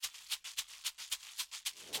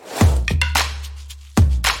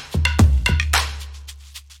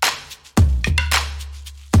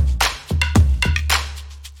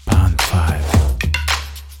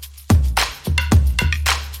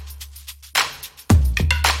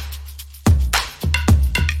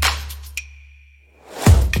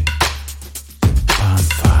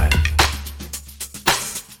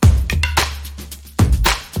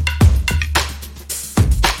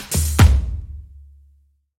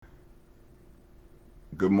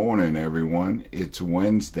Good morning, everyone. It's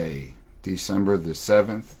Wednesday, December the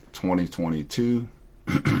 7th, 2022.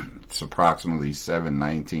 It's approximately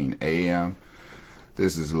 7:19 a.m.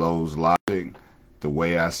 This is Lowe's Logic, the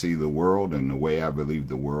way I see the world and the way I believe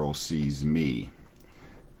the world sees me.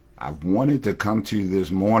 I wanted to come to you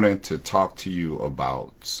this morning to talk to you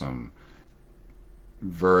about some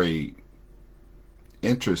very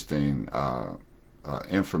interesting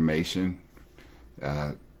information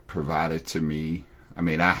uh, provided to me. I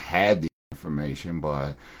mean, I had the information,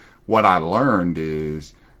 but what I learned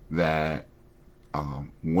is that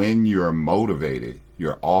when you're motivated,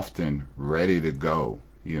 you're often ready to go.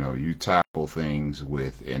 You tackle things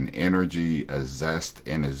with an energy, a zest,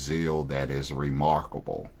 and a zeal that is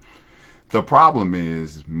remarkable. The problem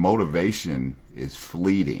is motivation is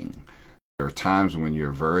fleeting. There are times when you're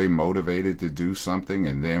very motivated to do something,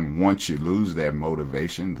 and then once you lose that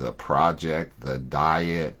motivation, the project, the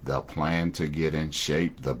diet, the plan to get in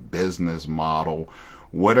shape, the business model,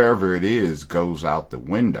 whatever it is, goes out the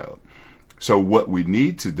window. So, what we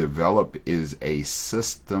need to develop is a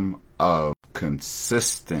system of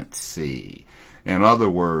consistency. In other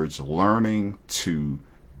words, learning to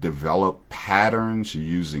develop patterns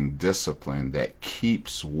using discipline that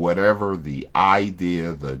keeps whatever the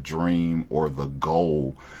idea, the dream, or the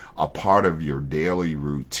goal a part of your daily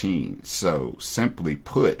routine. So, simply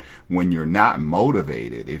put, when you're not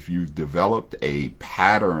motivated, if you've developed a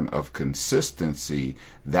pattern of consistency,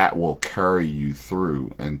 that will carry you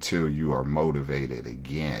through until you are motivated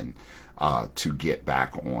again to get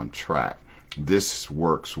back on track. This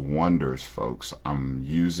works wonders, folks. I'm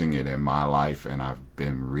using it in my life, and I've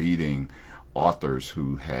been reading authors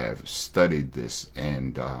who have studied this,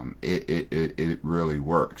 and it really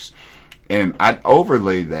works. And I'd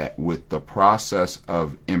overlay that with the process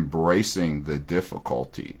of embracing the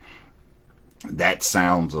difficulty. That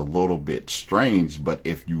sounds a little bit strange, but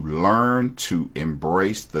if you learn to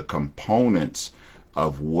embrace the components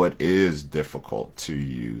of what is difficult to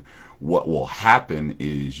you, what will happen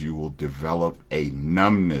is you will develop a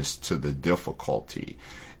numbness to the difficulty.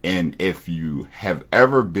 And if you have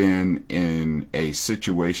ever been in a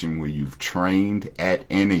situation where you've trained at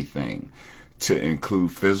anything, to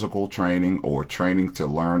include physical training or training to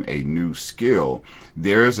learn a new skill,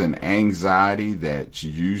 there's an anxiety that's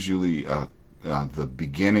usually the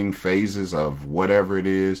beginning phases of whatever it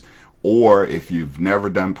is. Or if you've never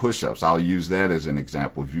done push-ups, I'll use that as an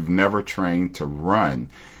example. If you've never trained to run,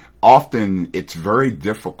 often it's very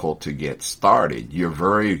difficult to get started. You're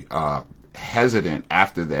very hesitant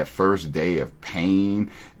after that first day of pain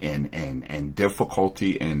and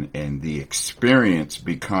difficulty, and the experience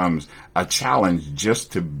becomes a challenge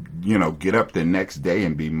just to get up the next day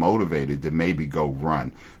and be motivated to maybe go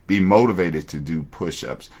run, be motivated to do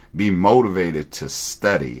push-ups, be motivated to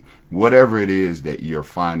study, whatever it is that you're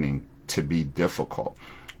finding to be difficult.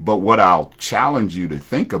 But what I'll challenge you to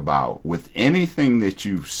think about with anything that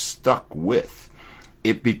you've stuck with,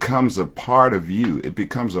 it becomes a part of you. It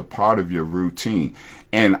becomes a part of your routine.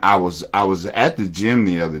 And I was at the gym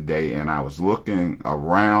the other day, and I was looking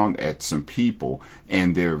around at some people,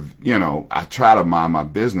 and I try to mind my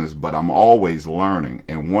business, but I'm always learning.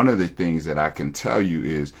 And one of the things that I can tell you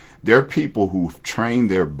is there are people who've trained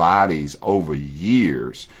their bodies over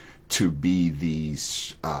years to be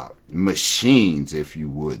these machines, if you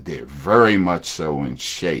would. They're very much so in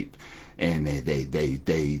shape, and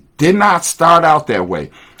they did not start out that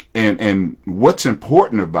way. And what's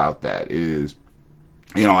important about that is,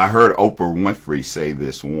 I heard Oprah Winfrey say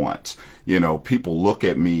this once. People look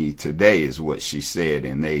at me today, is what she said,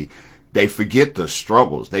 and they forget the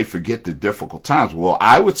struggles. They forget the difficult times. Well,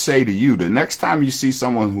 I would say to you, the next time you see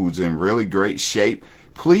someone who's in really great shape,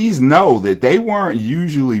 please know that they weren't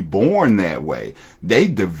usually born that way. They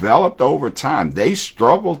developed over time. They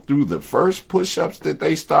struggled through the first push-ups that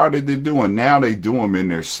they started to do, and now they do them in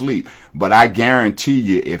their sleep. But I guarantee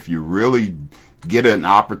you, if you really get an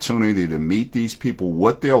opportunity to meet these people,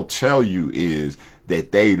 what they'll tell you is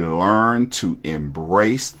that they learn to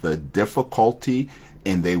embrace the difficulty,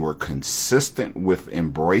 and they were consistent with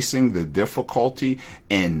embracing the difficulty,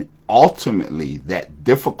 and ultimately that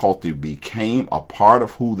difficulty became a part of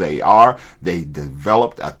who they are. They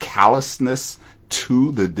developed a callousness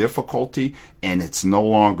to the difficulty, and it's no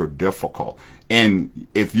longer difficult. And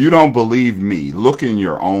if you don't believe me, look in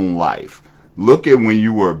your own life. Look at when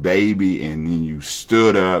you were a baby and then you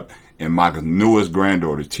stood up, and my newest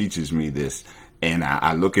granddaughter teaches me this. And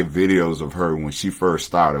I look at videos of her when she first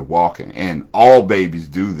started walking. And all babies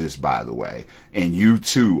do this, by the way. And you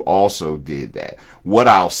too also did that. What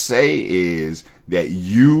I'll say is that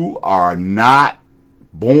you are not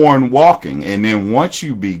born walking. And then once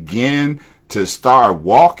you begin to start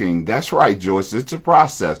walking, that's right, Joyce, it's a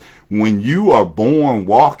process. When you are born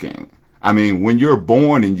walking, I mean, when you're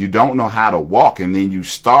born and you don't know how to walk and then you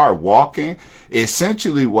start walking,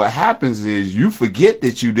 essentially what happens is you forget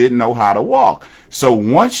that you didn't know how to walk. So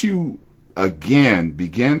once you, again,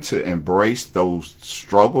 begin to embrace those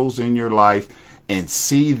struggles in your life and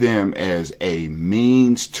see them as a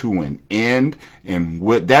means to an end, and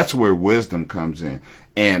that's where wisdom comes in.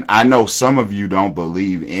 And I know some of you don't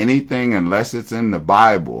believe anything unless it's in the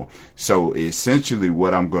Bible. So essentially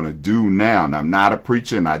what I'm going to do now, and I'm not a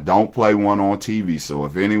preacher and I don't play one on TV. So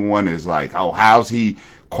if anyone is like, oh, how's he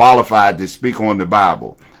qualified to speak on the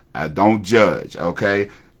Bible? I don't judge, okay?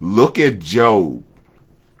 Look at Job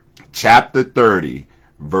chapter 30,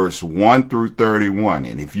 verse 1 through 31.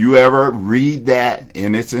 And if you ever read that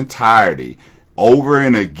in its entirety, over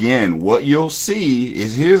and again, what you'll see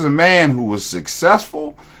is here's a man who was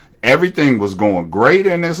successful. Everything was going great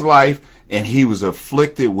in his life, and he was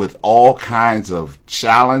afflicted with all kinds of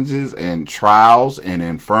challenges and trials and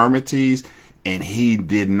infirmities, and he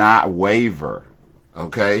did not waver.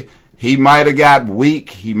 Okay? He might have got weak.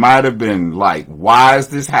 He might have been like, why is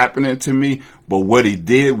this happening to me? But what he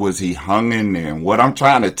did was he hung in there. And what I'm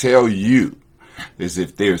trying to tell you is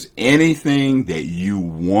if there's anything that you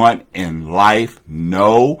want in life,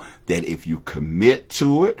 know that if you commit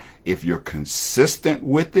to it, if you're consistent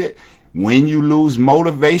with it, when you lose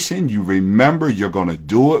motivation, you remember you're going to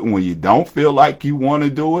do it when you don't feel like you want to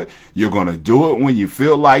do it. You're going to do it when you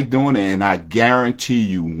feel like doing it. And I guarantee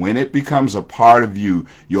you, when it becomes a part of you,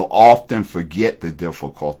 you'll often forget the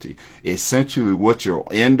difficulty. Essentially, what you'll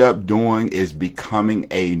end up doing is becoming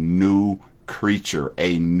a new creature,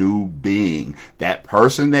 a new being. That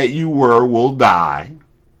person that you were will die,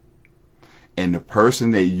 and the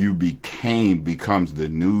person that you became becomes the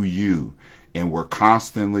new you. And we're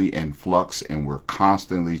constantly in flux and we're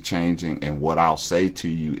constantly changing. And what I'll say to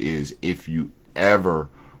you is, if you ever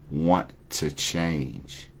want to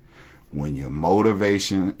change, when your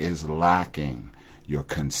motivation is lacking, your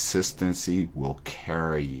consistency will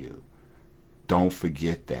carry you. Don't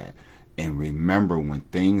forget that. And remember, when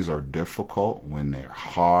things are difficult, when they're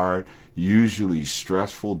hard, usually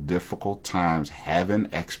stressful, difficult times have an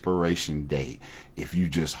expiration date. If you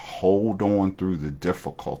just hold on through the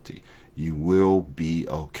difficulty, you will be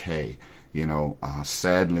okay. You know,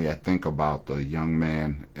 sadly, I think about the young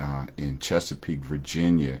man in Chesapeake,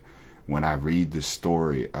 Virginia, when I read the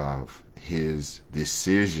story of his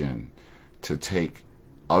decision to take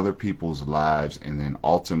other people's lives and then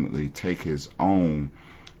ultimately take his own.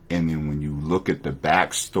 And then when you look at the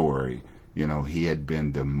backstory, you know, he had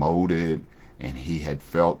been demoted and he had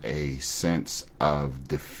felt a sense of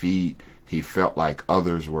defeat. He felt like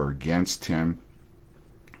others were against him.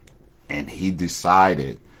 And he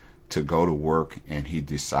decided to go to work, and he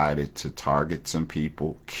decided to target some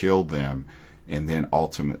people, kill them, and then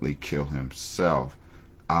ultimately kill himself.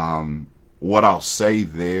 What I'll say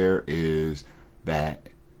there is that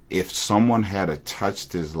if someone had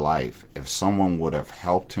touched his life, if someone would have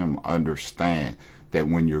helped him understand that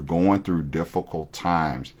when you're going through difficult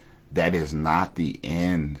times, that is not the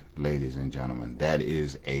end, ladies and gentlemen. That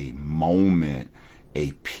is a moment,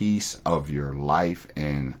 a piece of your life.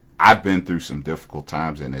 And I've been through some difficult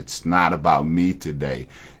times, and it's not about me today.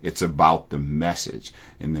 It's about the message.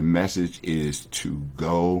 And the message is to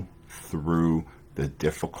go through the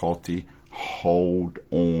difficulty, hold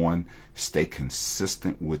on, stay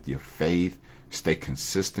consistent with your faith, stay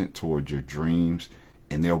consistent toward your dreams.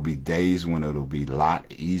 And there'll be days when it'll be a lot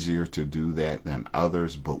easier to do that than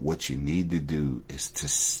others. But what you need to do is to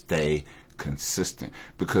stay consistent,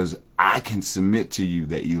 because I can submit to you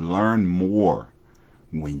that you learn more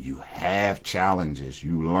when you have challenges.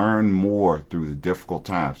 You learn more through the difficult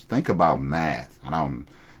times. Think about math.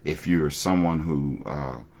 If you're someone who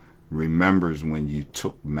remembers when you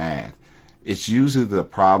took math, it's usually the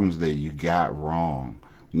problems that you got wrong.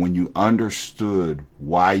 When you understood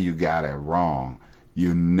why you got it wrong,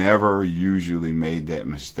 you never usually made that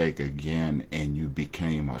mistake again, and you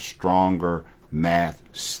became a stronger math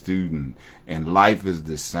student. And life is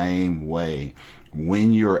the same way.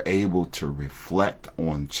 When you're able to reflect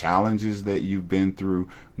on challenges that you've been through,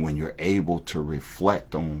 when you're able to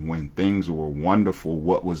reflect on when things were wonderful,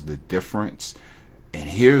 what was the difference? And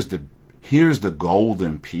here's the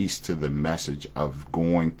golden piece to the message of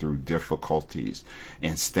going through difficulties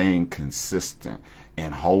and staying consistent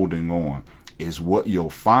and holding on, is what you'll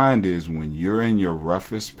find is when you're in your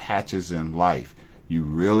roughest patches in life, you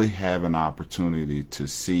really have an opportunity to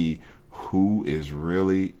see who is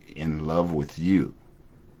really in love with you,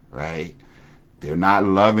 right? They're not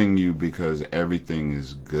loving you because everything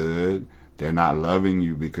is good. They're not loving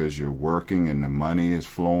you because you're working and the money is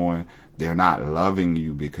flowing. They're not loving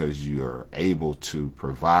you because you're able to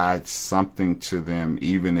provide something to them,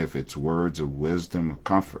 even if it's words of wisdom or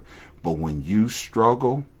comfort. But when you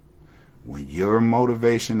struggle, when your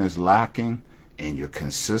motivation is lacking and your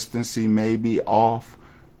consistency may be off,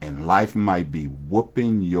 and life might be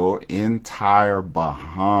whooping your entire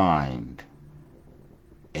behind,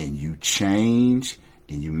 and you change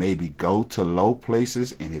and you maybe go to low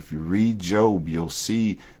places, and if you read Job, you'll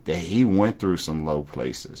see that he went through some low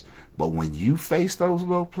places. But when you face those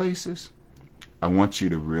low places, I want you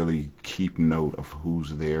to really keep note of who's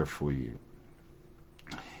there for you.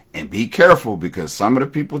 And be careful, because some of the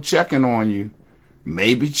people checking on you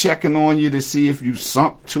may be checking on you to see if you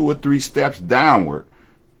sunk 2 or 3 steps downward,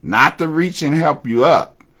 not to reach and help you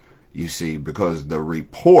up. You see, because the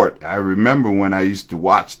report, I remember when I used to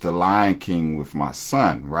watch The Lion King with my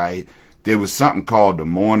son, right? There was something called the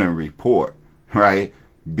morning report, right?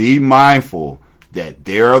 Be mindful that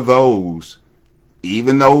there are those,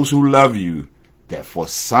 even those who love you, that for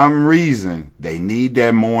some reason they need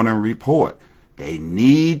that morning report. They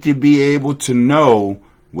need to be able to know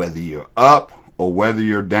whether you're up or whether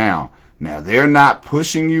you're down. Now, they're not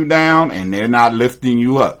pushing you down and they're not lifting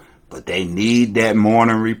you up, but they need that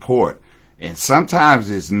morning report. And sometimes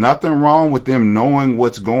there's nothing wrong with them knowing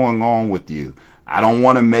what's going on with you. I don't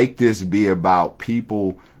want to make this be about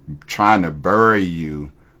people trying to bury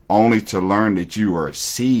you only to learn that you are a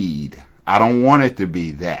seed. I don't want it to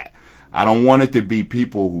be that. I don't want it to be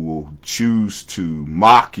people who will choose to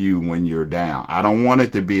mock you when you're down. I don't want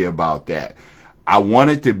it to be about that. I want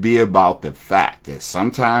it to be about the fact that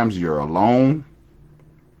sometimes you're alone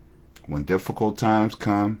when difficult times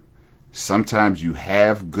come. Sometimes you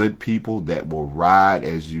have good people that will ride,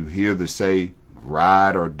 as you hear the say,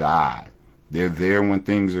 ride or die. They're there when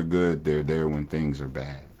things are good. They're there when things are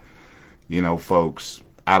bad. You know, folks,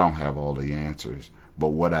 I don't have all the answers. But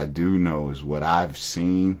what I do know is what I've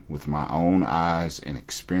seen with my own eyes and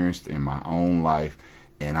experienced in my own life.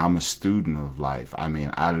 And I'm a student of life. I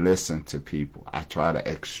mean, I listen to people. I try to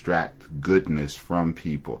extract goodness from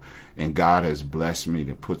people. And God has blessed me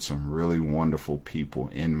to put some really wonderful people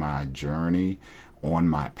in my journey, on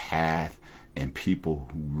my path, and people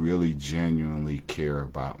who really genuinely care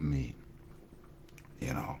about me.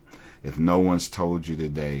 You know, if no one's told you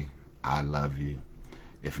today, I love you.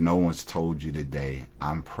 If no one's told you today,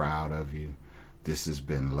 I'm proud of you. This has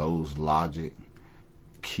been Lowe's Logic.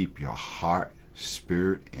 Keep your heart,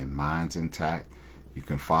 spirit, and minds intact. You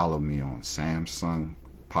can follow me on Samsung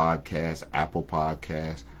Podcast, Apple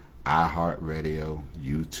Podcast, iHeartRadio,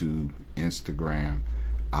 YouTube, Instagram,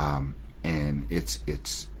 and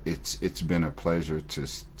it's been a pleasure to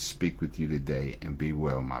speak with you today. And be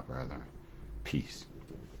well, my brother. Peace.